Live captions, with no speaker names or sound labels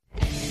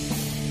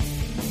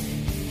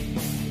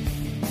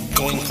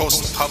Going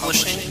Postal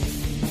Publishing,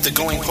 the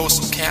Going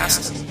Postal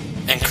Cast,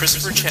 and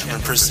Christopher Chapman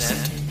present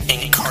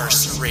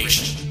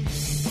Incarceration,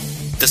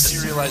 the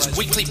serialized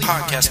weekly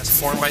podcast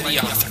performed by the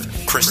author,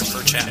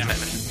 Christopher Chapman.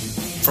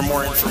 For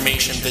more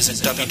information,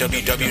 visit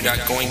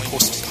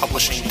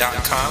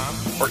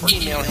www.goingpostalpublishing.com or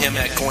email him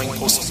at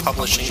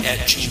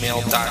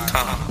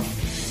goingpostalpublishing@gmail.com.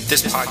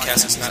 This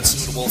podcast is not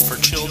suitable for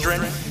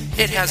children.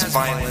 It has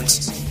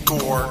violence,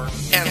 gore,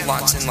 and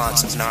lots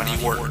of naughty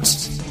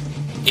words.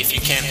 If you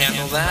can't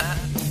handle that,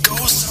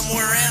 go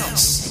somewhere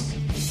else.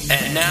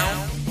 And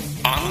now,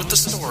 on with the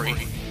story,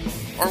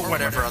 or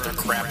whatever other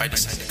crap I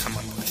decide to come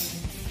up with.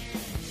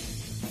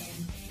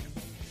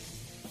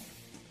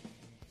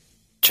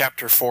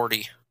 Chapter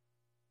 40.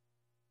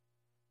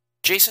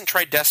 Jason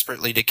tried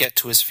desperately to get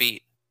to his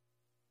feet.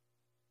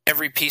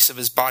 Every piece of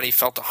his body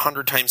felt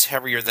 100 times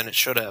heavier than it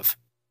should have.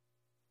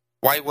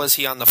 Why was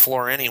he on the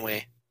floor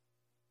anyway?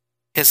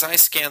 His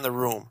eyes scanned the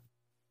room.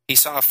 He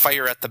saw a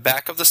fire at the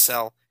back of the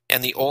cell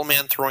and the old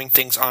man throwing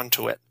things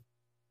onto it.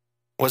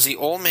 Was the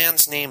old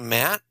man's name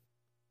Matt?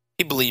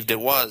 He believed it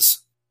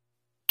was.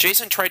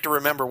 Jason tried to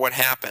remember what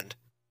happened,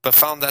 but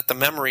found that the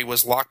memory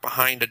was locked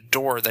behind a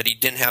door that he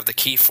didn't have the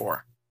key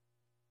for.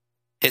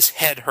 His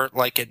head hurt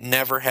like it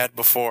never had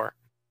before.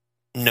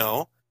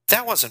 No,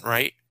 that wasn't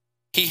right.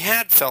 He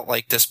had felt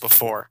like this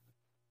before.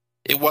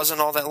 It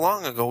wasn't all that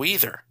long ago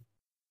either.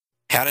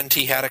 Hadn't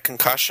he had a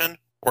concussion,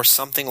 or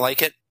something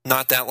like it,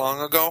 not that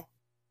long ago?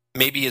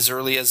 Maybe as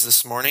early as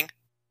this morning?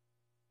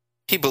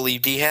 He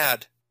believed he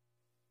had.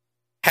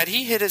 Had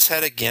he hit his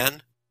head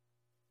again?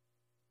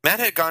 Matt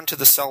had gone to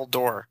the cell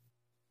door.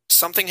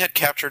 Something had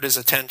captured his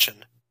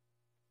attention.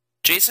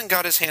 Jason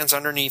got his hands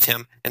underneath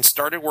him and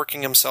started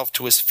working himself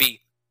to his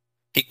feet.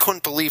 He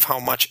couldn't believe how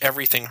much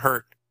everything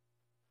hurt.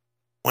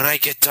 When I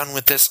get done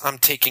with this, I'm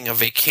taking a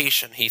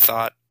vacation, he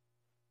thought.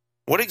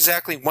 What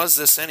exactly was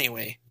this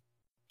anyway?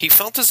 He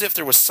felt as if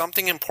there was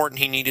something important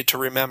he needed to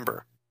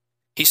remember.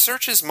 He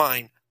searched his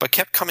mind, but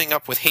kept coming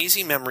up with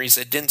hazy memories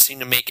that didn't seem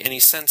to make any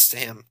sense to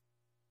him.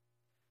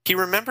 He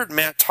remembered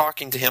Matt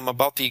talking to him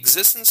about the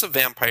existence of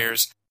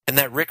vampires and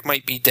that Rick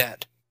might be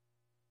dead.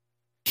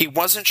 He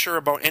wasn't sure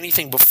about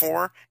anything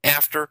before,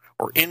 after,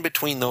 or in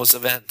between those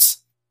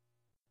events.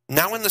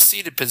 Now in the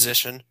seated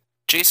position,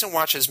 Jason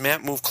watched as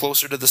Matt moved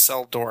closer to the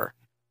cell door.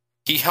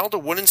 He held a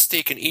wooden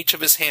stake in each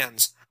of his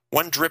hands,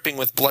 one dripping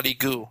with bloody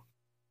goo.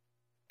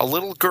 A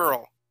little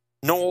girl,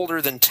 no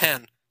older than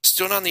 10,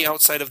 stood on the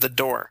outside of the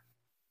door.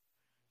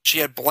 She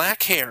had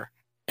black hair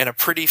and a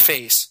pretty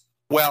face,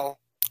 well,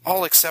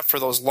 all except for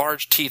those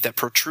large teeth that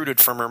protruded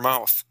from her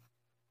mouth.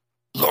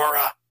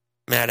 "Laura?"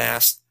 Matt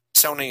asked,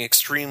 sounding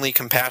extremely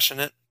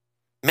compassionate.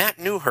 Matt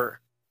knew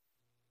her.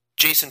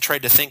 Jason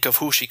tried to think of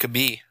who she could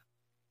be.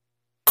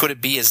 Could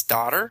it be his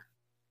daughter?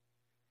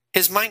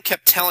 His mind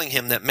kept telling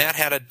him that Matt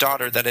had a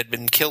daughter that had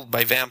been killed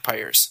by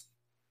vampires.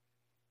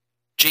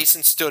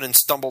 Jason stood and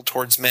stumbled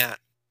towards Matt.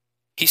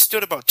 He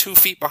stood about 2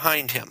 feet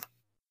behind him.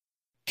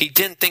 He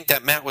didn't think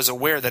that Matt was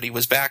aware that he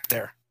was back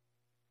there.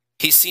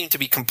 He seemed to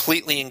be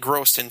completely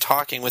engrossed in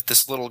talking with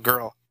this little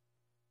girl.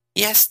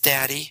 "Yes,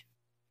 Daddy,"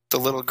 the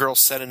little girl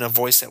said in a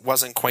voice that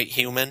wasn't quite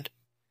human.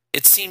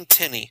 It seemed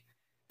tinny,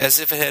 as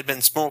if it had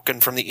been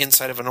spoken from the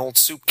inside of an old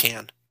soup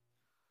can.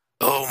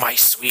 "Oh, my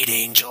sweet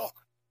angel,"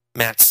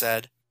 Matt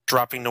said,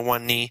 dropping to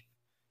one knee.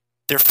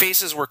 Their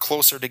faces were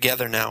closer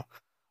together now.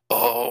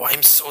 "Oh,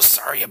 I'm so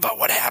sorry about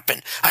what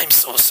happened. I'm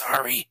so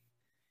sorry."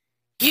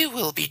 "You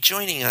will be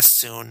joining us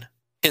soon,"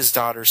 his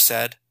daughter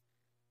said.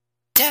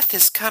 "Death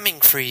is coming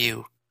for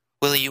you.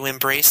 Will you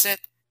embrace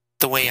it,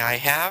 the way I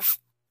have?"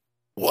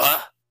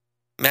 "What?"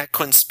 Matt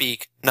couldn't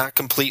speak, not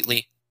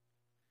completely.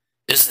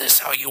 "Is this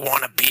how you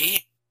want to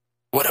be?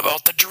 What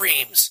about the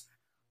dreams?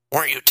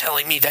 Weren't you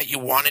telling me that you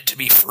wanted to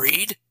be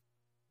freed?"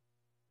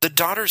 The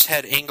daughter's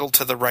head angled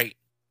to the right.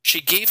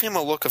 She gave him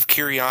a look of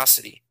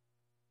curiosity.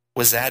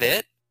 Was that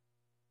it?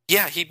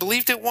 Yeah, he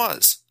believed it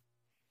was.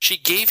 She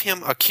gave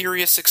him a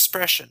curious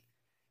expression,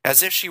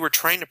 as if she were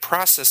trying to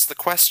process the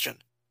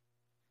question.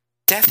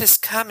 "Death is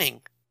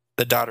coming,"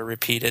 the daughter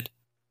repeated.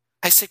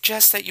 "I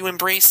suggest that you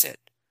embrace it.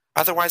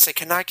 Otherwise, I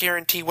cannot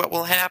guarantee what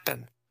will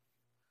happen."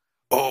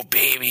 "Oh,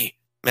 baby,"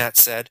 Matt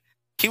said.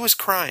 He was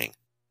crying.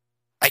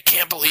 "I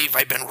can't believe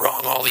I've been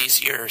wrong all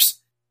these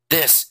years.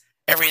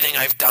 Everything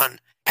I've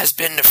done, has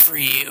been to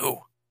free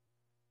you."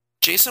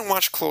 Jason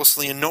watched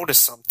closely and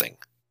noticed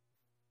something.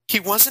 He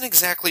wasn't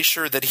exactly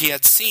sure that he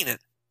had seen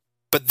it,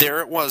 but there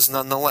it was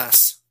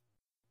nonetheless.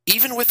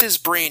 Even with his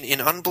brain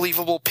in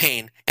unbelievable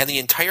pain and the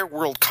entire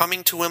world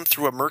coming to him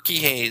through a murky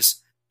haze,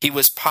 he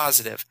was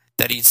positive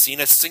that he'd seen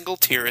a single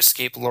tear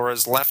escape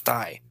Laura's left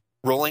eye,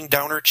 rolling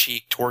down her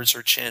cheek towards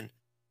her chin.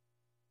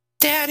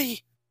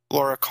 "Daddy!"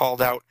 Laura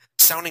called out,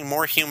 sounding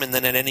more human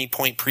than at any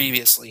point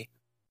previously.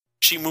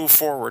 She moved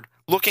forward,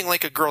 looking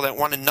like a girl that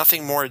wanted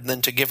nothing more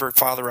than to give her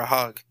father a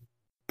hug.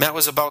 Matt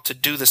was about to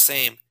do the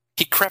same.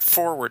 He crept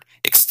forward,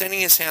 extending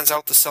his hands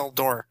out the cell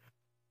door.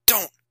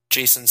 "Don't,"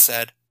 Jason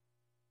said.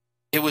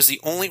 It was the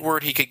only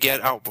word he could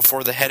get out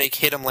before the headache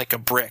hit him like a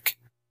brick.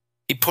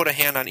 He put a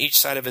hand on each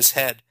side of his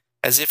head,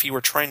 as if he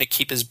were trying to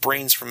keep his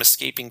brains from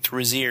escaping through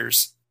his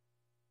ears.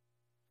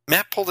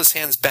 Matt pulled his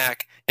hands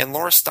back, and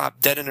Laura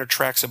stopped dead in her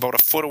tracks about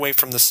a foot away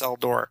from the cell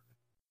door.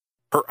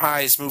 Her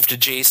eyes moved to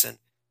Jason,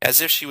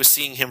 as if she was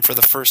seeing him for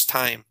the first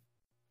time.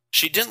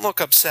 She didn't look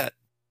upset,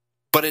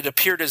 but it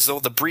appeared as though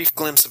the brief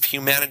glimpse of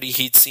humanity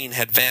he'd seen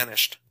had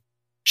vanished.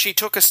 She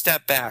took a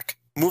step back,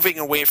 moving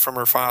away from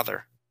her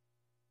father.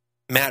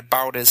 Matt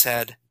bowed his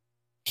head.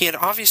 He had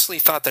obviously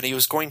thought that he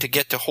was going to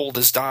get to hold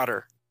his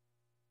daughter.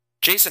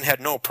 Jason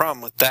had no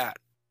problem with that,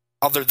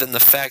 other than the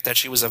fact that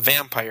she was a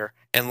vampire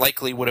and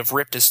likely would have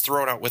ripped his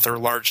throat out with her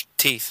large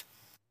teeth.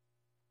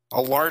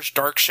 A large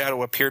dark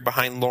shadow appeared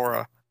behind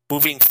Laura,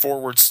 moving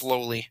forward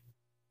slowly.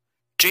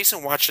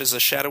 Jason watched as a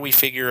shadowy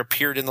figure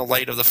appeared in the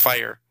light of the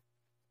fire.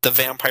 The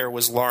vampire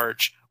was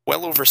large,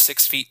 well over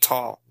 6 feet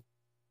tall.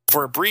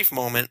 For a brief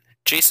moment,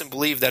 Jason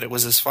believed that it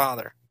was his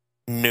father.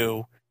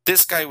 No,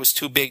 this guy was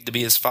too big to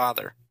be his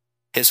father.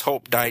 His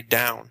hope died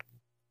down.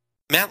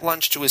 Matt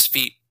lunged to his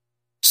feet,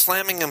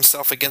 slamming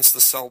himself against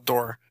the cell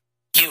door.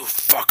 "You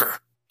fucker!"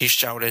 he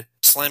shouted,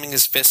 slamming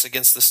his fists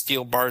against the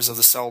steel bars of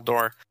the cell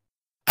door.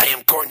 "I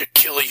am going to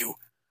kill you.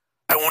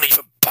 I won't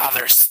even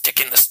bother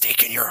sticking the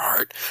stake in your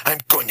heart. I'm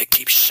going to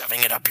keep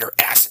shoving it up your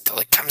ass until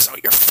it comes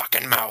out your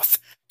fucking mouth.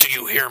 Do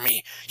you hear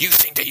me? You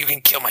think that you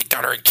can kill my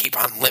daughter and keep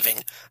on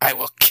living? I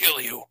will kill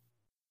you."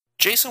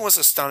 Jason was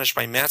astonished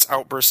by Matt's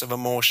outburst of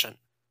emotion,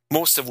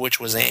 most of which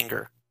was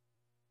anger.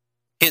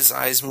 His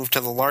eyes moved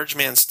to the large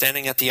man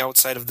standing at the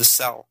outside of the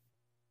cell.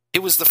 It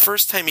was the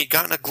first time he'd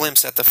gotten a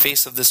glimpse at the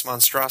face of this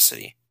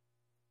monstrosity.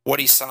 What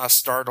he saw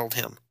startled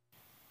him.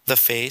 The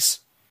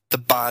face, the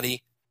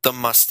body, the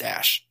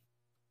mustache.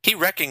 He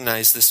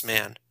recognized this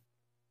man.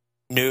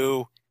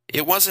 No,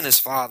 it wasn't his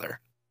father,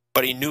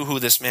 but he knew who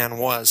this man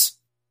was.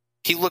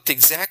 He looked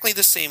exactly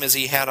the same as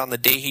he had on the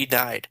day he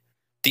died,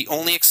 the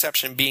only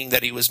exception being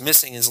that he was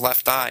missing his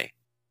left eye.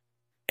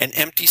 An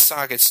empty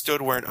socket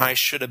stood where an eye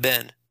should have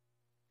been.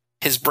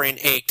 His brain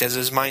ached as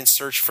his mind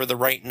searched for the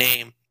right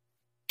name.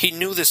 He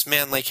knew this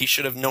man like he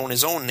should have known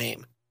his own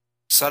name.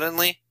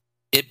 Suddenly,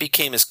 it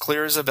became as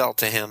clear as a bell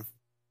to him.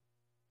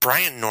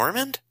 "Brian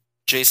Normand?"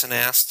 Jason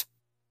asked.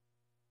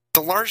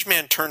 The large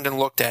man turned and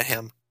looked at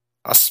him.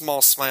 A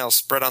small smile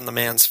spread on the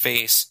man's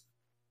face.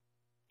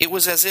 It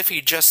was as if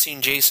he'd just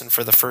seen Jason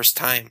for the first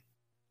time.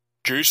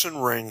 "Jason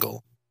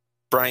Rangel,"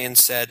 Brian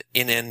said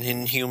in an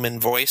inhuman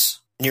voice,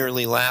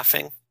 nearly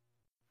laughing.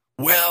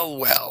 "Well,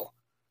 well.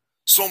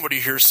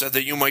 Somebody here said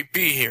that you might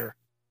be here.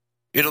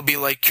 It'll be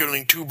like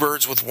killing 2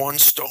 birds with 1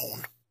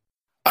 stone."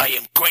 "I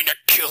am going to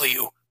kill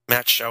you,"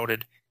 Matt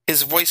shouted.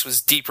 His voice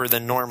was deeper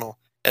than normal,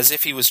 as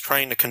if he was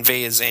trying to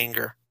convey his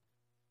anger.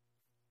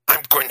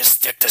 "I'm going to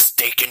stick the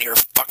stake in your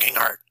fucking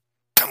heart.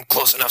 Come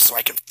close enough so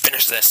I can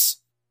finish this."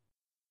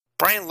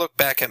 Brian looked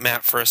back at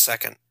Matt for a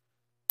second.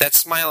 That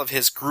smile of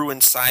his grew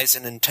in size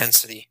and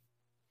intensity.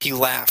 He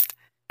laughed,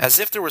 as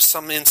if there was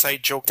some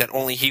inside joke that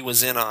only he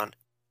was in on.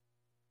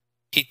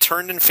 He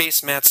turned and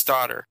faced Matt's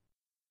daughter.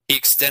 He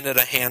extended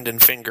a hand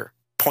and finger,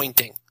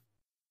 pointing.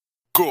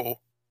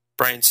 "Go,"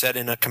 Brian said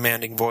in a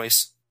commanding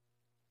voice.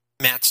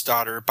 Matt's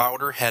daughter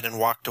bowed her head and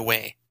walked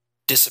away,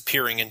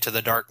 disappearing into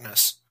the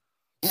darkness.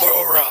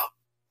 "Laura!"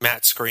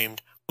 Matt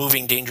screamed,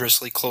 moving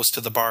dangerously close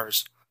to the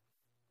bars.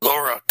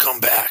 "Laura, come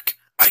back.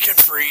 I can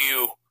free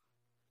you."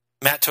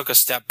 Matt took a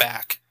step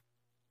back.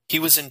 He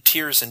was in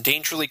tears and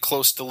dangerously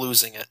close to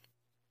losing it.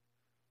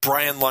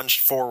 Brian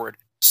lunged forward,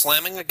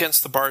 slamming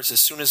against the bars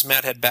as soon as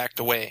Matt had backed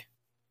away.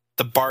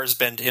 The bars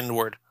bent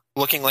inward,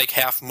 looking like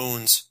half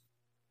moons.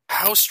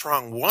 How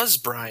strong was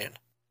Brian?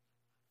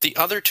 The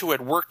other two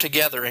had worked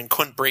together and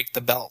couldn't break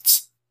the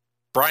belts.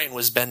 Brian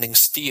was bending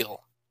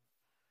steel.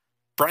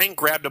 Brian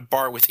grabbed a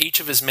bar with each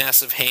of his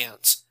massive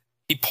hands.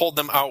 He pulled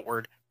them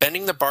outward,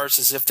 bending the bars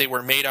as if they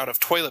were made out of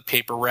toilet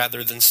paper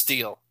rather than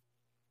steel.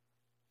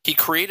 He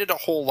created a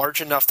hole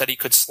large enough that he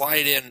could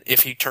slide in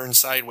if he turned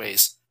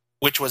sideways,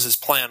 which was his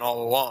plan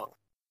all along.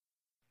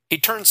 He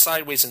turned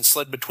sideways and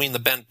slid between the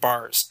bent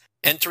bars,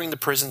 entering the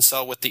prison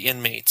cell with the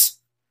inmates.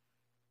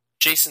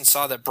 Jason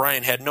saw that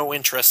Brian had no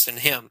interest in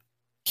him.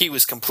 He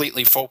was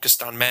completely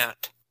focused on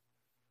Matt.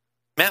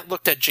 Matt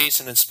looked at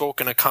Jason and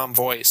spoke in a calm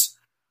voice.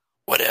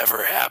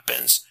 "Whatever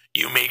happens,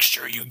 you make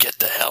sure you get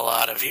the hell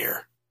out of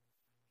here."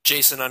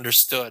 Jason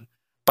understood,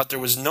 but there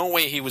was no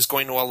way he was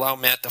going to allow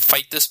Matt to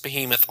fight this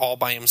behemoth all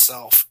by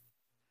himself.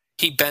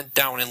 He bent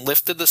down and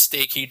lifted the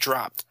stake he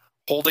dropped,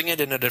 holding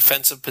it in a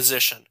defensive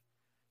position.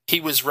 He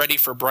was ready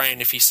for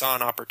Brian if he saw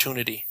an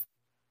opportunity.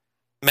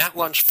 Matt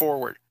lunged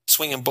forward,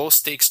 swinging both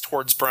stakes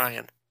towards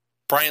Brian.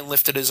 Brian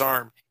lifted his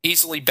arm,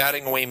 easily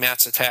batting away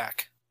Matt's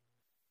attack.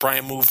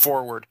 Brian moved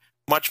forward,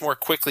 much more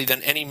quickly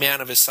than any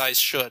man of his size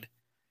should.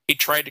 He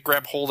tried to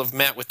grab hold of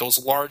Matt with those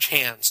large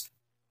hands,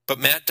 but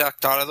Matt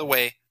ducked out of the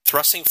way,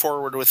 thrusting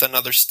forward with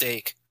another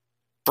stake.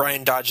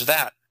 Brian dodged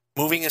that,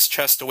 moving his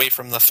chest away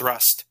from the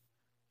thrust.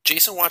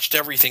 Jason watched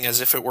everything as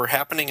if it were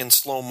happening in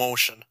slow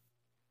motion.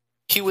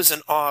 He was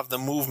in awe of the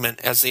movement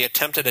as they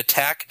attempted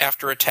attack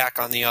after attack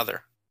on the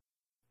other.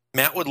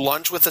 Matt would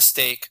lunge with a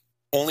stake,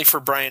 only for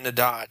Brian to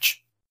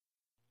dodge.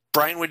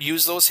 Brian would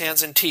use those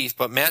hands and teeth,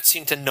 but Matt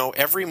seemed to know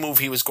every move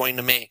he was going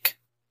to make.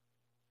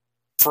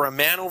 For a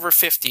man over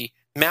 50,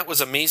 Matt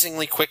was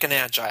amazingly quick and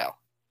agile.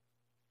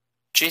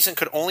 Jason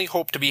could only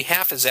hope to be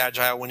half as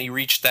agile when he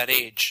reached that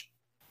age.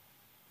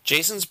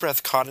 Jason's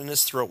breath caught in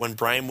his throat when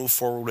Brian moved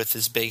forward with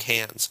his big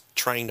hands,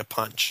 trying to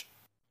punch.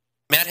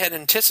 Matt had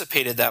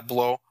anticipated that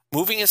blow,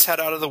 moving his head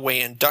out of the way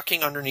and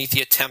ducking underneath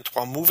the attempt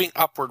while moving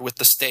upward with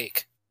the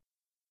stake.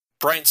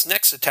 Brian's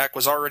next attack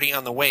was already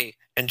on the way,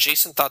 and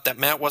Jason thought that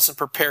Matt wasn't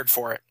prepared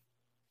for it.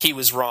 He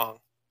was wrong.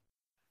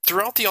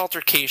 Throughout the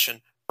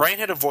altercation, Brian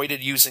had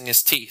avoided using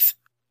his teeth.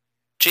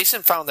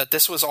 Jason found that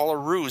this was all a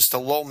ruse to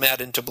lull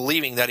Matt into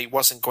believing that he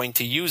wasn't going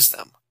to use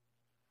them.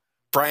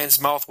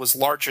 Brian's mouth was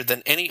larger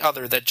than any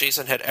other that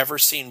Jason had ever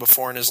seen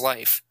before in his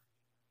life.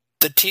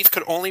 The teeth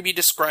could only be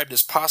described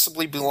as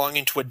possibly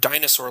belonging to a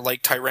dinosaur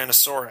like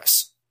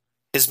Tyrannosaurus.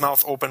 His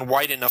mouth opened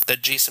wide enough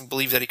that Jason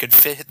believed that he could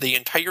fit the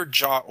entire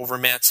jaw over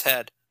Matt's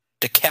head,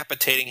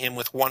 decapitating him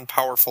with one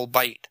powerful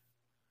bite.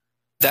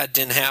 That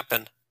didn't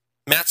happen.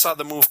 Matt saw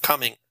the move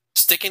coming,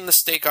 sticking the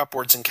stake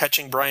upwards and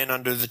catching Brian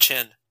under the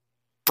chin.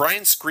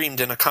 Brian screamed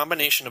in a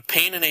combination of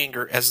pain and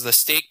anger as the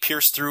stake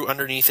pierced through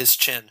underneath his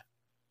chin.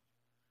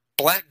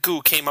 Black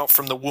goo came out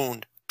from the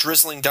wound,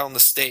 drizzling down the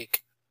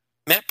stake.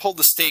 Matt pulled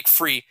the stake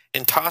free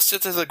and tossed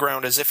it to the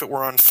ground as if it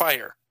were on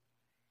fire.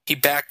 He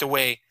backed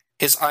away,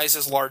 his eyes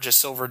as large as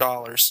silver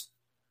dollars.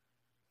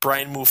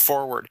 Brian moved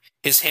forward,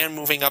 his hand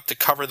moving up to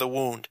cover the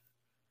wound.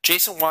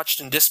 Jason watched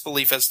in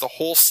disbelief as the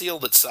hole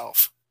sealed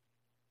itself.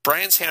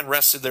 Brian's hand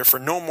rested there for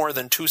no more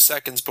than 2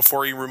 seconds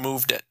before he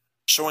removed it,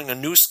 showing a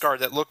new scar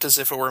that looked as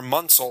if it were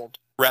months old,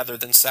 rather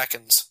than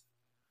seconds.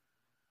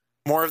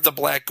 More of the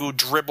black goo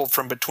dribbled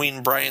from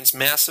between Brian's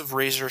massive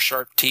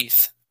razor-sharp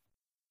teeth.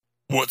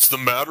 "What's the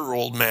matter,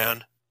 old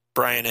man?"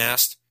 Brian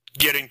asked.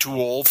 "Getting too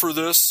old for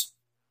this?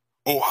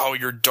 Oh, how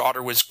your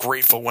daughter was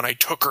grateful when I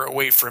took her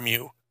away from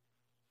you.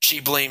 She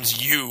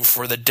blames you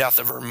for the death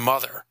of her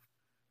mother."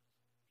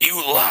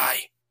 "You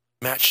lie!"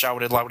 Matt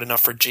shouted loud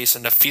enough for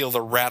Jason to feel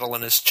the rattle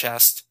in his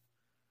chest.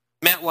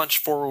 Matt lunged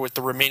forward with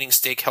the remaining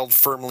stake held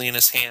firmly in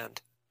his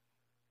hand.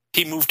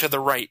 He moved to the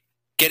right,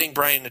 getting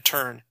Brian to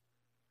turn.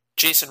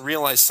 Jason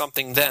realized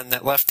something then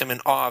that left him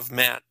in awe of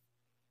Matt.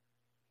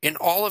 In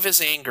all of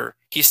his anger,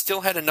 he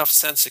still had enough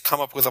sense to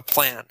come up with a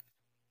plan.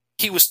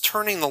 He was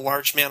turning the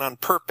large man on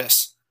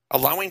purpose,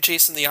 allowing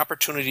Jason the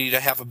opportunity to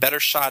have a better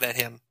shot at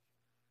him.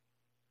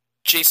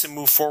 Jason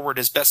moved forward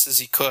as best as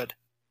he could.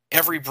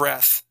 Every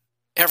breath,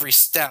 every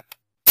step,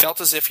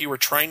 felt as if he were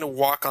trying to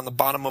walk on the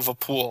bottom of a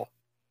pool.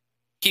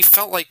 He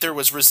felt like there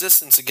was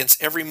resistance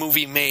against every move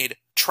he made,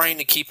 trying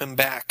to keep him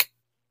back.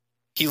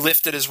 He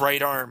lifted his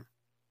right arm.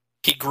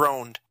 He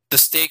groaned, the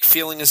stake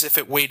feeling as if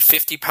it weighed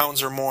 50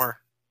 pounds or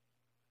more.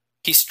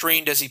 He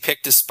strained as he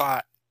picked his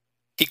spot.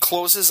 He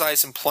closed his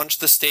eyes and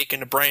plunged the stake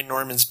into Brian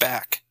Norman's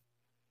back.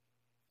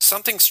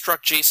 Something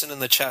struck Jason in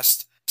the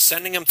chest,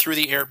 sending him through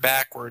the air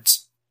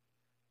backwards.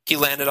 He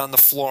landed on the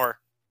floor.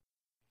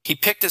 He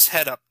picked his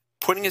head up,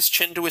 putting his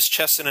chin to his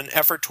chest in an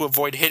effort to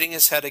avoid hitting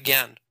his head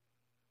again.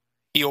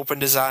 He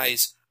opened his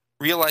eyes,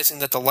 realizing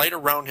that the light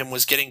around him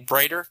was getting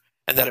brighter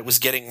and that it was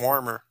getting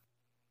warmer.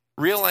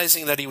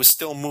 Realizing that he was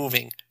still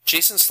moving,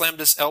 Jason slammed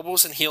his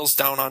elbows and heels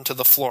down onto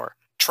the floor,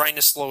 trying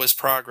to slow his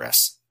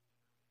progress.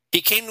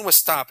 He came to a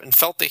stop and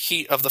felt the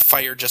heat of the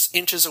fire just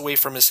inches away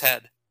from his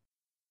head.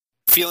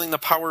 Feeling the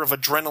power of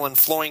adrenaline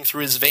flowing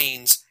through his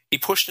veins, he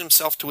pushed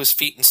himself to his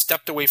feet and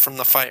stepped away from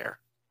the fire.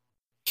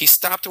 He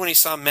stopped when he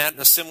saw Matt in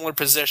a similar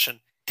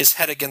position, his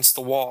head against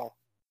the wall.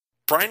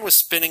 Brian was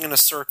spinning in a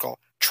circle,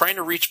 trying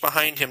to reach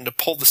behind him to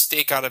pull the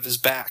stake out of his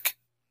back.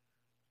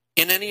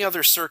 In any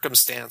other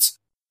circumstance,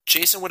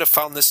 Jason would have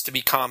found this to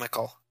be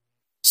comical.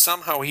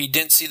 Somehow he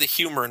didn't see the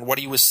humor in what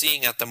he was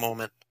seeing at the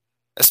moment,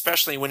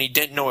 especially when he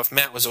didn't know if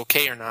Matt was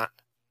okay or not.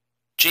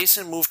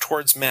 Jason moved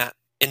towards Matt,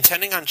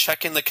 intending on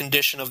checking the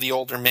condition of the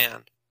older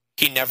man.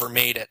 He never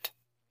made it.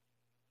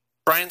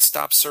 Brian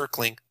stopped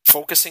circling,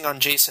 focusing on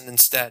Jason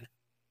instead.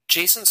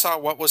 Jason saw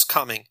what was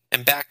coming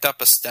and backed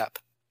up a step.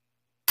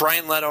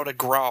 Brian let out a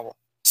growl,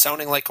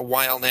 sounding like a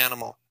wild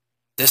animal.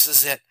 This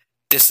is it.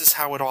 This is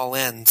how it all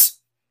ends.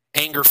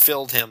 Anger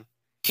filled him.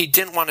 He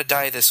didn't want to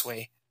die this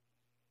way.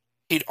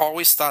 He'd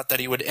always thought that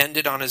he would end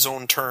it on his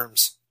own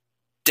terms.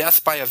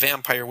 Death by a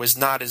vampire was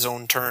not his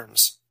own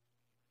terms.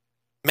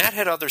 Matt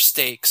had other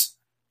stakes,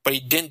 but he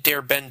didn't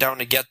dare bend down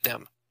to get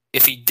them.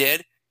 If he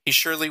did, he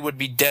surely would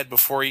be dead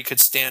before he could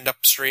stand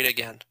up straight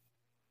again.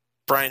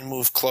 Brian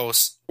moved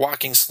close,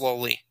 walking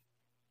slowly.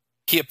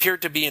 He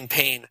appeared to be in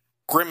pain,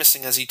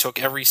 grimacing as he took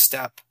every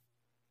step.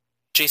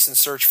 Jason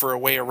searched for a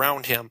way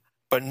around him,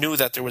 but knew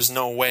that there was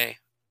no way.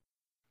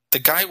 The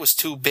guy was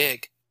too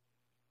big.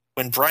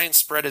 When Brian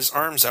spread his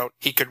arms out,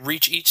 he could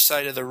reach each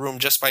side of the room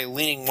just by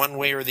leaning one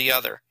way or the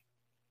other.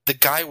 The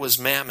guy was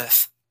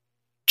mammoth.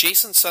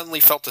 Jason suddenly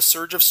felt a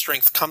surge of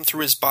strength come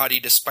through his body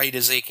despite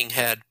his aching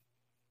head.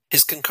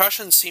 His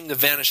concussion seemed to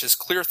vanish as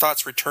clear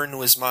thoughts returned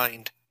to his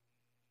mind.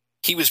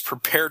 He was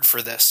prepared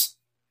for this.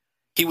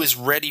 He was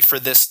ready for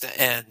this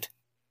to end.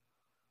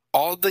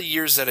 All the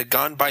years that had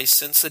gone by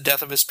since the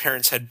death of his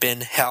parents had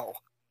been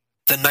hell.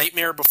 The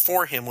nightmare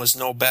before him was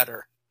no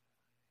better.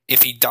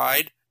 If he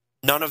died,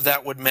 none of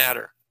that would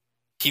matter.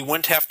 He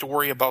wouldn't have to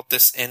worry about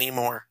this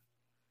anymore.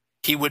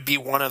 He would be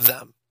one of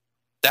them.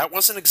 That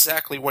wasn't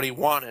exactly what he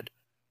wanted,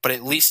 but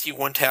at least he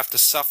wouldn't have to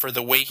suffer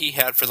the way he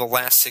had for the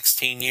last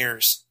 16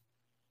 years.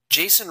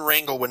 Jason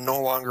Wrangel would no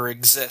longer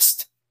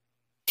exist.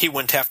 He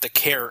wouldn't have to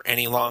care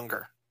any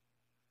longer.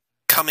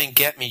 "Come and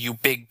get me, you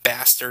big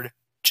bastard,"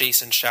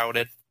 Jason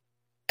shouted.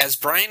 As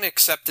Brian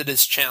accepted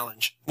his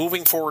challenge,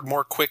 moving forward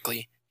more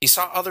quickly, he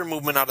saw other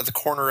movement out of the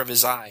corner of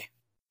his eye.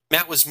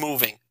 Matt was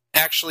moving.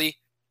 Actually,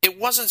 it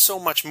wasn't so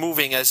much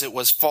moving as it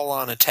was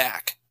full-on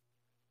attack.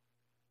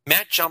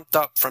 Matt jumped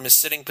up from his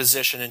sitting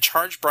position and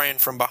charged Brian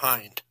from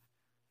behind.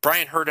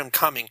 Brian heard him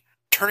coming,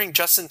 turning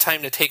just in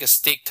time to take a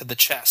stake to the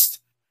chest.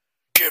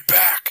 "Get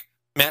back,"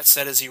 Matt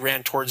said as he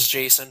ran towards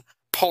Jason,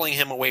 pulling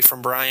him away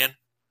from Brian.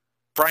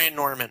 Brian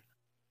Norman,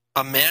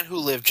 a man who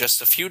lived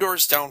just a few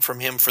doors down from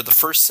him for the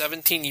first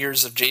 17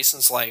 years of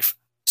Jason's life,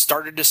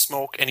 started to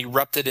smoke and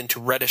erupted into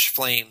reddish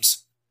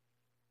flames.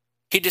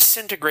 He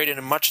disintegrated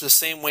in much the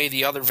same way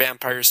the other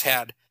vampires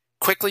had,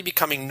 quickly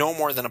becoming no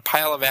more than a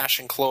pile of ash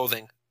and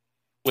clothing.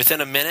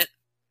 Within a minute,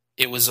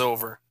 it was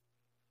over.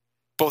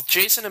 Both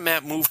Jason and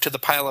Matt moved to the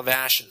pile of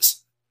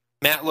ashes.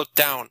 Matt looked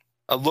down,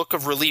 a look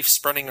of relief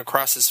spreading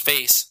across his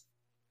face.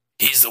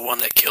 "He's the one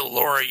that killed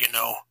Laura, you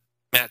know,"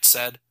 Matt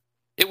said.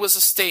 It was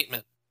a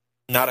statement,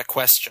 not a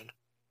question.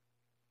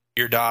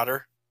 "Your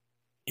daughter?"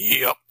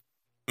 "Yep,"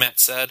 Matt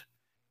said.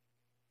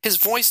 His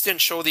voice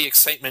didn't show the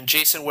excitement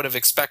Jason would have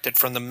expected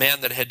from the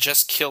man that had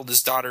just killed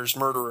his daughter's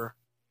murderer.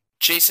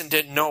 Jason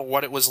didn't know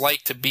what it was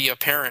like to be a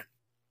parent,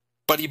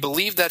 but he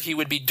believed that he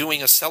would be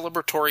doing a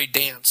celebratory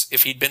dance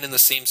if he'd been in the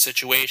same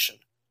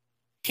situation.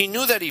 He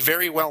knew that he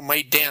very well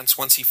might dance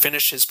once he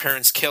finished his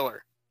parents'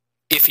 killer,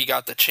 if he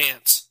got the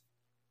chance.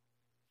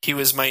 "He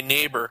was my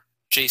neighbor,"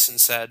 Jason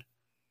said.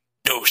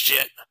 "No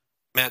shit,"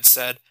 Matt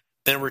said,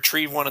 then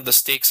retrieved one of the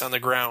stakes on the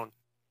ground.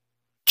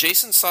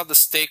 Jason saw the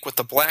stake with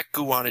the black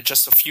goo on it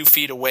just a few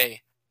feet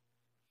away.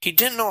 He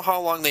didn't know how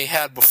long they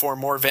had before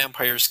more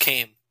vampires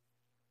came.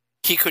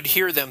 He could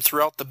hear them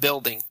throughout the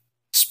building,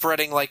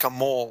 spreading like a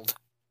mold,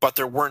 but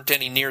there weren't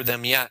any near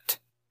them yet.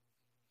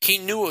 He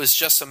knew it was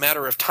just a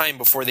matter of time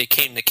before they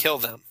came to kill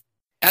them.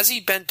 As he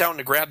bent down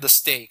to grab the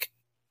stake,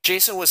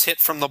 Jason was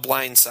hit from the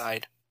blind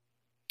side.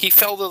 He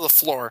fell to the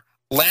floor,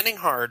 landing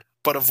hard,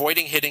 but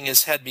avoiding hitting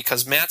his head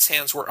because Matt's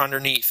hands were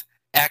underneath,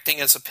 acting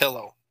as a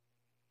pillow.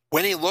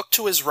 When he looked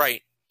to his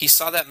right, he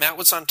saw that Matt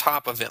was on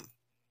top of him.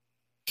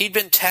 He'd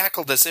been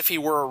tackled as if he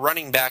were a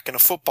running back in a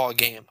football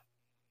game.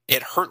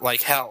 It hurt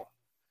like hell.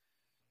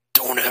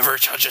 "Don't ever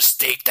touch a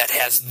stake that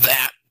has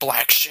that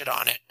black shit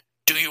on it.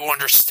 Do you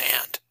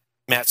understand?"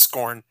 Matt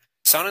scorned,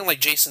 sounding like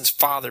Jason's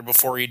father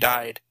before he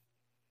died.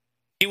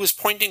 He was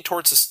pointing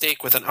towards the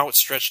stake with an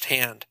outstretched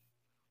hand.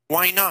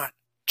 "Why not?"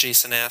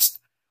 Jason asked.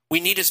 "We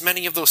need as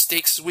many of those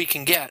stakes as we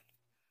can get."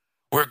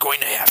 "We're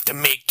going to have to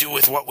make do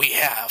with what we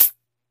have,"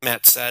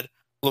 Matt said,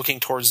 looking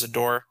towards the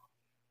door.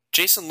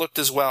 Jason looked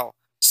as well,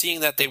 seeing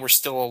that they were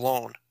still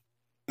alone.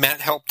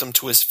 Matt helped him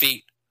to his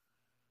feet.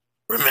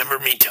 "Remember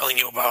me telling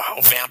you about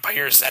how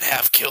vampires that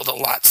have killed a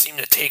lot seem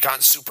to take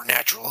on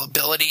supernatural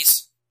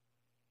abilities?"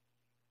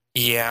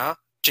 "Yeah,"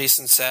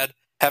 Jason said,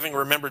 having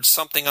remembered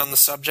something on the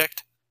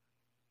subject.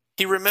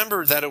 He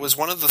remembered that it was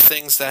one of the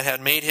things that had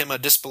made him a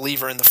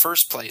disbeliever in the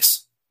first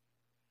place.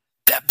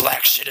 "That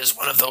black shit is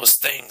one of those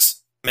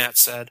things," Matt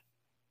said.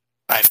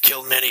 "I've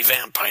killed many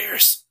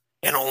vampires,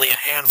 and only a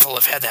handful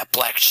have had that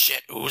black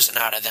shit oozing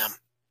out of them.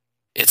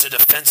 It's a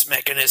defense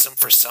mechanism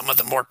for some of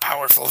the more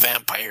powerful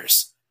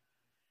vampires.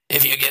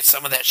 If you get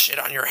some of that shit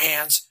on your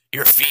hands,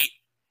 your feet,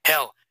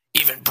 hell,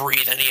 even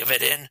breathe any of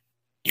it in,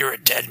 you're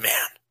a dead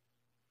man.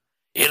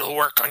 It'll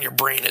work on your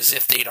brain as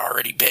if they'd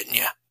already bitten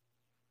you.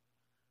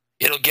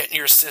 It'll get in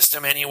your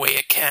system any way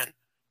it can.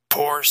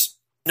 Pores,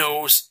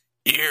 nose,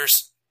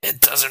 ears, it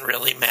doesn't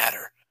really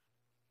matter.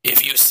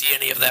 If you see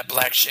any of that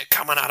black shit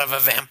coming out of a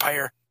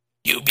vampire,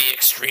 you be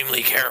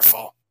extremely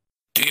careful.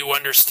 Do you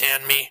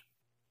understand me?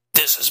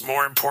 This is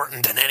more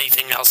important than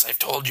anything else I've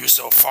told you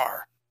so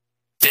far.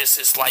 This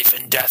is life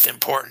and death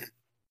important."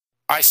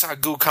 "I saw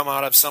goo come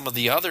out of some of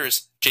the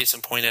others,"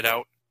 Jason pointed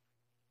out.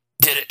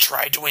 "Did it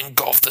try to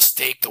engulf the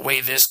stake the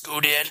way this goo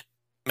did?"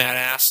 Matt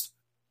asked.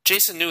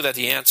 Jason knew that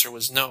the answer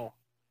was no.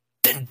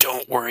 "Then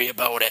don't worry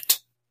about it.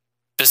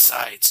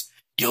 Besides,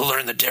 you'll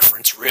learn the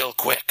difference real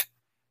quick.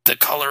 The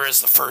color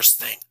is the first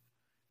thing.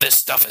 This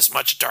stuff is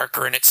much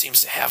darker and it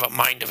seems to have a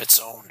mind of its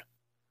own."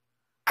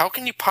 "How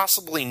can you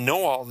possibly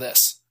know all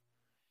this?"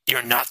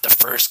 "You're not the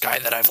first guy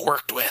that I've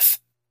worked with,"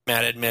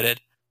 Matt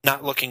admitted,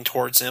 not looking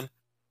towards him.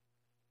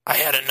 "I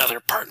had another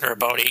partner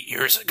about 8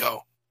 years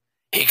ago.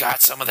 He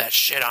got some of that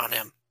shit on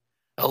him.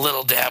 A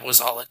little dab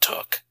was all it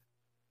took.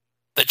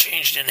 The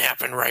change didn't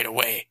happen right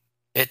away.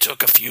 It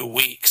took a few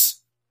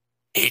weeks.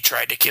 He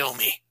tried to kill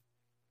me.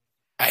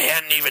 I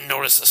hadn't even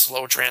noticed a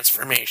slow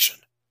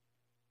transformation."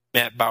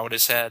 Matt bowed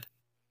his head.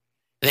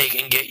 "They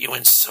can get you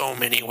in so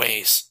many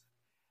ways.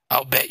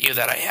 I'll bet you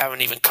that I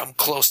haven't even come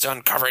close to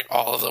uncovering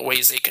all of the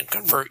ways they can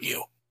convert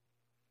you.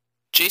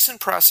 Jason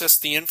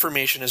processed the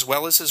information as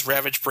well as his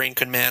ravaged brain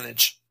could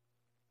manage.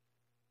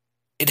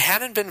 It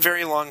hadn't been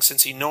very long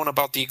since he'd known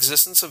about the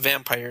existence of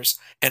vampires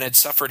and had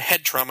suffered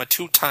head trauma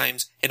 2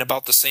 times in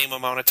about the same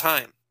amount of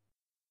time.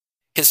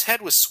 His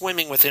head was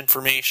swimming with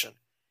information,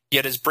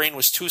 yet his brain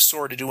was too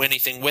sore to do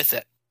anything with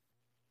it.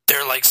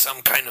 They're like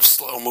some kind of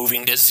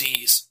slow-moving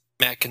disease,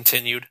 Matt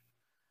continued.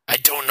 I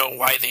don't know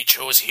why they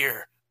chose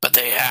here, but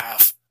they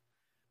have.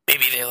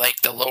 Maybe they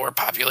like the lower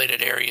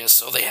populated areas,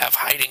 so they have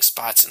hiding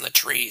spots in the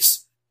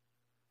trees.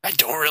 I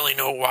don't really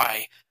know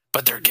why,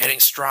 but they're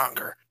getting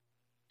stronger,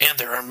 and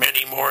there are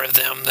many more of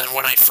them than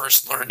when I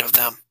first learned of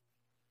them.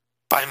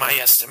 By my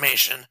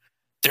estimation,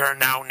 there are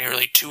now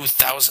nearly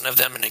 2,000 of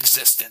them in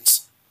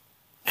existence,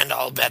 and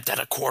I'll bet that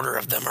a quarter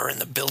of them are in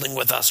the building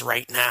with us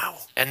right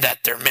now, and that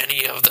they're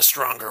many of the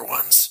stronger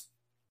ones.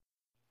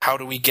 How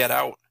do we get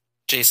out?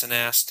 Jason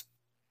asked.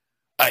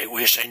 I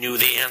wish I knew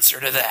the answer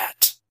to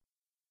that.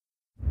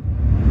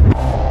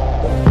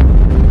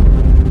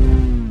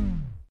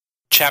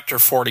 Chapter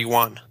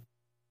 41.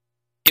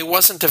 It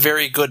wasn't a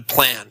very good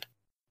plan,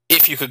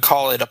 if you could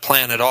call it a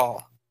plan at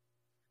all.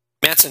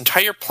 Matt's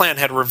entire plan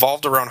had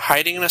revolved around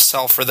hiding in a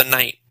cell for the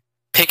night,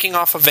 picking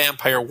off a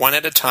vampire one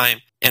at a time,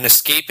 and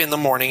escape in the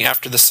morning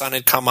after the sun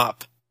had come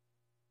up.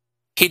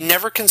 He'd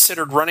never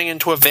considered running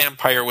into a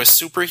vampire with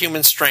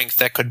superhuman strength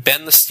that could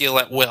bend the steel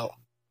at will.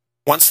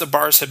 Once the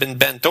bars had been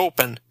bent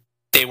open,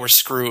 they were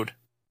screwed.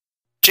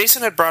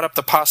 Jason had brought up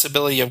the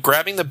possibility of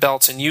grabbing the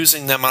belts and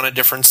using them on a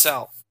different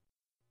cell.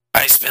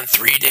 I spent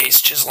 3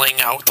 days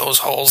chiseling out those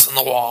holes in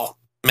the wall,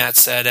 Matt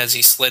said as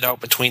he slid out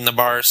between the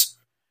bars.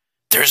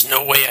 There's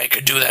no way I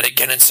could do that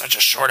again in such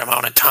a short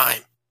amount of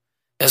time.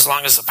 As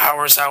long as the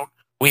power's out,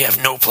 we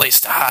have no place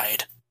to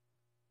hide.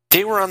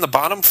 They were on the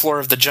bottom floor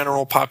of the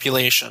general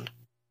population.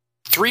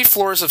 3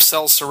 floors of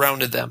cells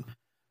surrounded them,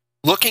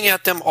 looking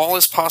at them all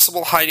as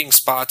possible hiding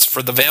spots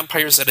for the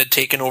vampires that had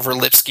taken over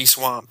Lipsky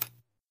Swamp.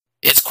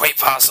 It's quite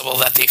possible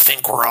that they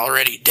think we're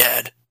already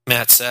dead,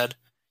 Matt said.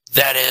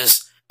 That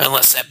is,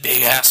 unless that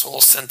big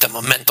asshole sent them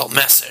a mental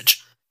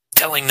message,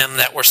 telling them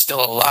that we're still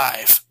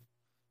alive.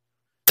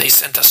 They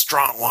sent a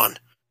strong one.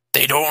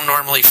 They don't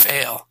normally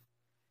fail.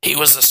 He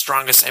was the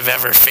strongest I've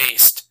ever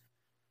faced.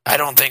 I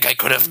don't think I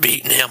could have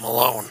beaten him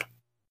alone.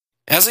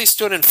 As he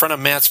stood in front of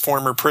Matt's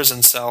former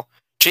prison cell,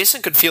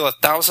 Jason could feel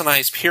 1,000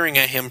 eyes peering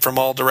at him from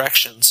all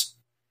directions.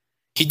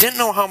 He didn't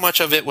know how much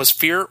of it was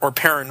fear or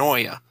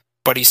paranoia,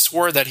 but he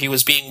swore that he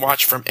was being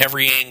watched from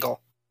every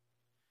angle.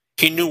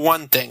 He knew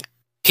one thing.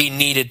 He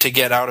needed to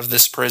get out of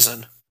this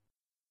prison.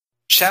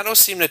 Shadows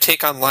seemed to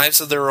take on lives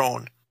of their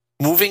own,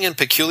 moving in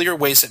peculiar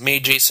ways that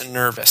made Jason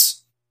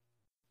nervous.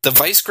 The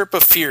vice grip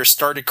of fear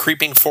started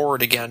creeping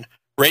forward again,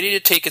 ready to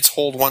take its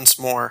hold once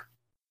more.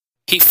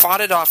 He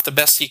fought it off the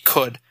best he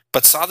could,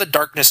 but saw the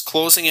darkness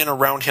closing in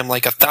around him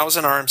like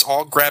 1,000 arms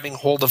all grabbing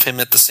hold of him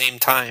at the same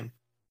time.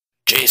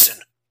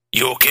 Jason,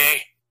 you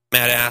okay?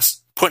 Matt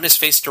asked, putting his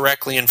face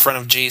directly in front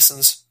of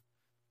Jason's.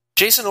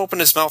 Jason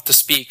opened his mouth to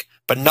speak,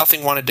 but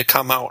nothing wanted to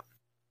come out.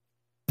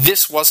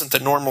 This wasn't the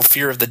normal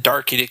fear of the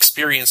dark he'd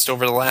experienced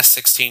over the last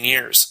 16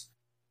 years.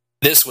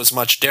 This was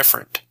much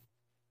different.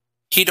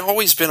 He'd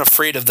always been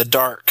afraid of the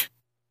dark,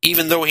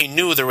 even though he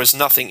knew there was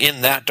nothing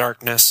in that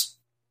darkness.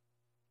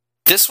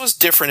 This was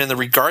different in the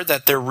regard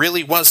that there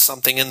really was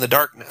something in the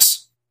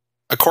darkness.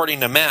 According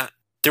to Matt,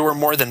 there were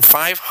more than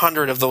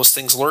 500 of those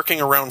things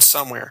lurking around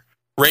somewhere,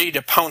 ready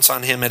to pounce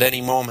on him at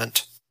any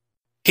moment.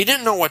 He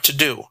didn't know what to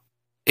do.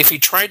 If he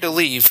tried to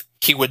leave,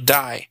 he would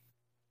die.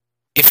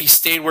 If he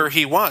stayed where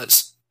he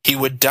was, he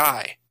would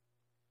die.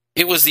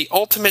 It was the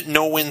ultimate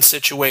no-win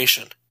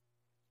situation.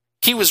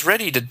 He was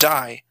ready to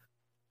die,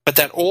 but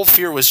that old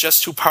fear was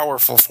just too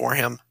powerful for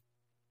him.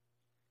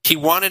 He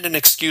wanted an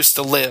excuse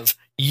to live,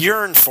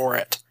 yearned for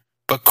it,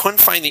 but couldn't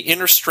find the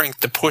inner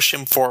strength to push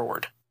him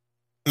forward.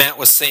 Matt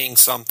was saying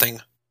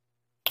something.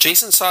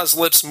 Jason saw his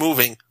lips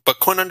moving, but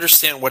couldn't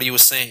understand what he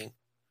was saying.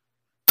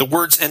 The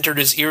words entered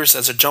his ears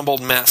as a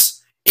jumbled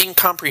mess,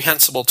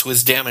 incomprehensible to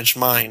his damaged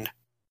mind.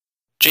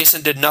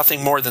 Jason did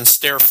nothing more than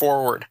stare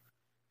forward.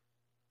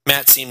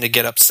 Matt seemed to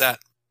get upset.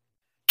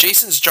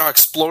 Jason's jaw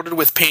exploded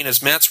with pain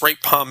as Matt's right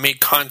palm made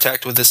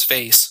contact with his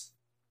face.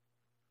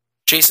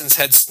 Jason's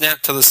head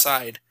snapped to the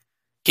side.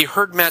 He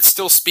heard Matt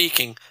still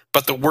speaking,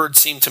 but the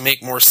words seemed to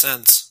make more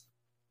sense.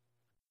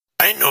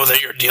 I know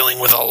that you're dealing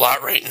with a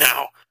lot right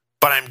now,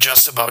 but I'm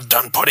just about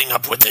done putting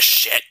up with this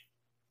shit,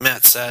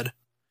 Matt said.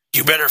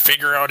 You better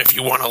figure out if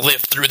you want to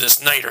live through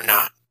this night or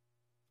not.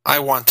 I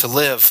want to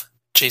live,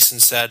 Jason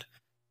said,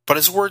 but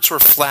his words were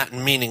flat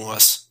and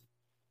meaningless.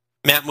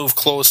 Matt moved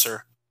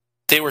closer.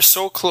 They were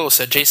so close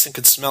that Jason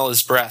could smell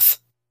his breath.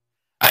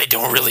 I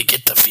don't really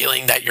get the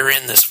feeling that you're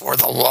in this for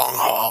the long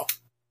haul.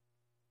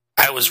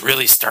 I was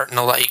really starting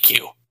to like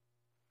you.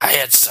 I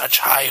had such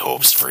high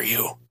hopes for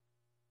you.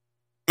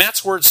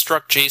 Matt's words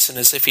struck Jason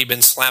as if he'd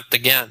been slapped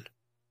again.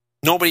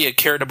 Nobody had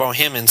cared about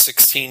him in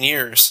 16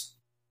 years.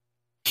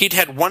 He'd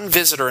had one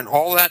visitor in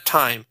all that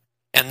time,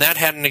 and that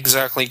hadn't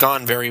exactly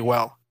gone very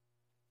well.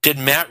 Did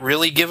Matt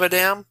really give a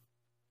damn?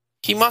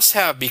 He must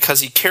have,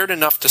 because he cared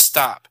enough to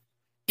stop,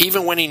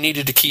 even when he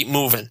needed to keep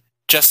moving,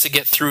 just to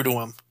get through to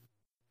him.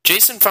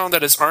 Jason found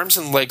that his arms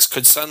and legs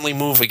could suddenly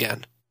move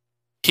again.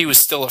 He was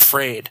still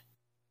afraid.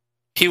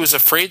 He was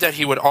afraid that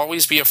he would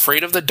always be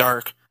afraid of the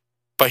dark,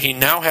 but he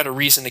now had a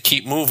reason to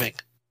keep moving.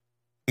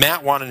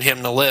 Matt wanted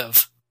him to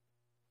live.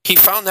 He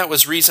found that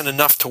was reason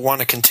enough to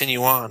want to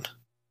continue on.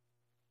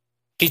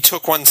 He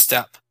took one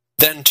step,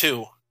 then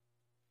two.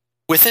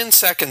 Within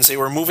seconds they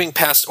were moving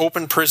past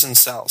open prison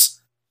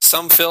cells,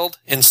 some filled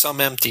and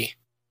some empty.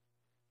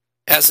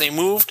 As they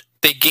moved,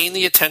 they gained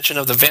the attention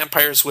of the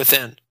vampires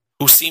within,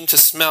 who seemed to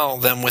smell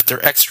them with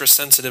their extra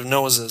sensitive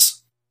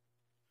noses.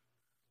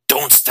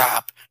 "Don't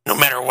stop, no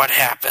matter what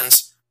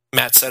happens,"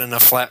 Matt said in a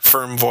flat,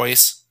 firm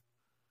voice.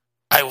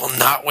 "I will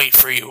not wait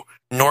for you,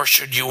 nor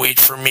should you wait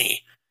for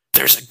me.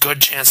 There's a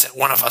good chance that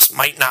one of us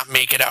might not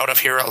make it out of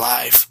here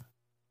alive."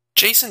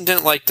 Jason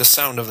didn't like the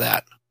sound of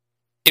that.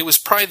 It was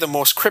probably the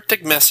most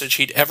cryptic message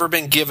he'd ever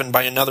been given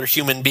by another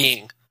human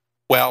being.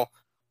 Well,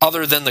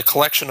 other than the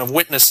collection of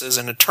witnesses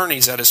and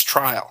attorneys at his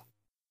trial.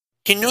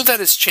 He knew that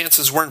his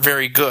chances weren't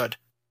very good,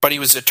 but he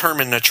was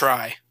determined to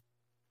try.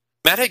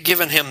 Matt had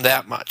given him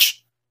that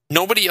much.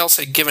 Nobody else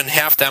had given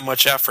half that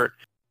much effort,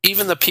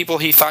 even the people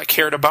he thought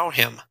cared about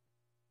him.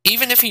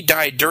 Even if he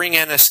died during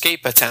an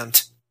escape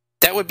attempt,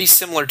 that would be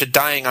similar to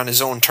dying on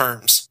his own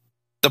terms.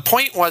 The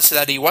point was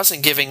that he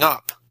wasn't giving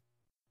up,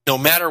 no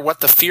matter what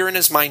the fear in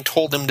his mind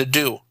told him to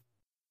do.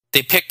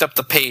 They picked up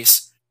the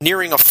pace,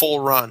 nearing a full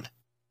run.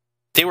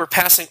 They were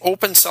passing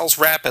open cells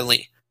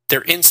rapidly,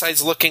 their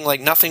insides looking like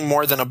nothing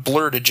more than a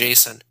blur to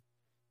Jason.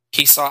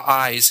 He saw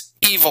eyes,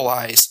 evil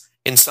eyes,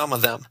 in some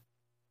of them.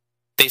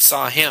 They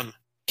saw him.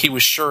 He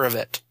was sure of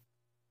it.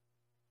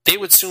 They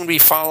would soon be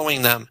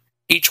following them,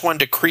 each one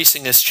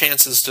decreasing his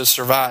chances to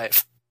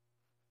survive.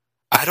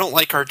 "I don't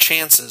like our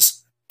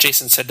chances,"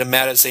 Jason said to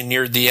Matt as they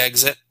neared the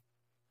exit.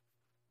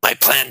 "My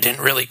plan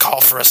didn't really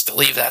call for us to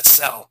leave that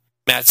cell,"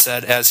 Matt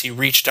said as he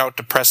reached out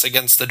to press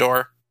against the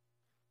door.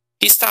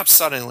 He stopped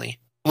suddenly,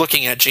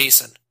 looking at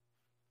Jason.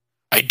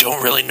 "I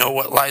don't really know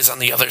what lies on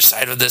the other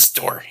side of this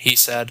door," he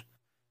said.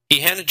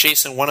 He handed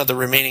Jason one of the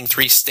remaining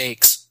 3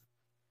 stakes.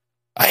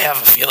 "I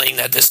have a feeling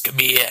that this could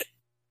be it.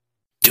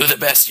 Do the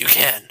best you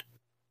can.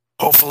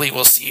 Hopefully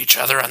we'll see each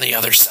other on the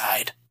other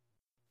side."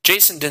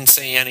 Jason didn't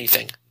say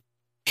anything.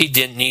 He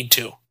didn't need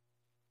to.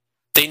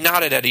 They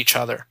nodded at each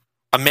other,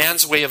 a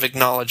man's way of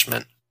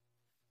acknowledgement.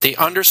 They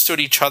understood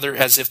each other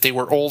as if they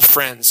were old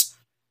friends,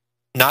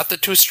 not the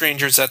 2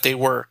 strangers that they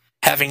were,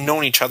 having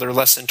known each other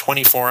less than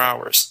 24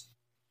 hours.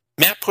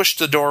 Matt pushed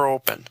the door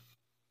open.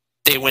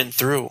 They went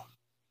through.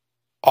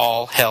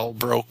 All hell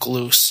broke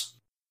loose.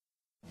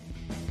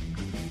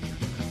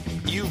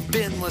 You've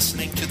been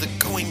listening to the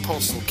Going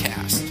Postal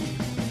Cast.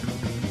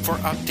 For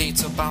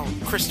updates about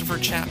Christopher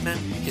Chapman,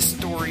 his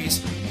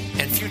stories,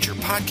 and future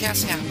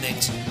podcast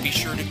happenings, be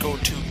sure to go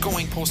to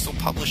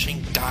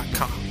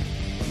goingpostalpublishing.com.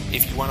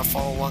 If you want to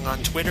follow along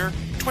on Twitter,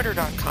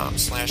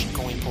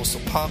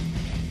 twitter.com/goingpostalpub,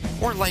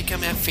 or like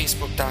him at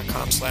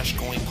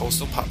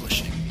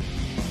facebook.com/goingpostalpublishing.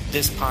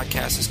 This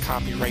podcast is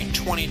copyright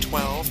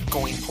 2012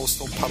 Going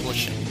Postal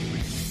Publishing.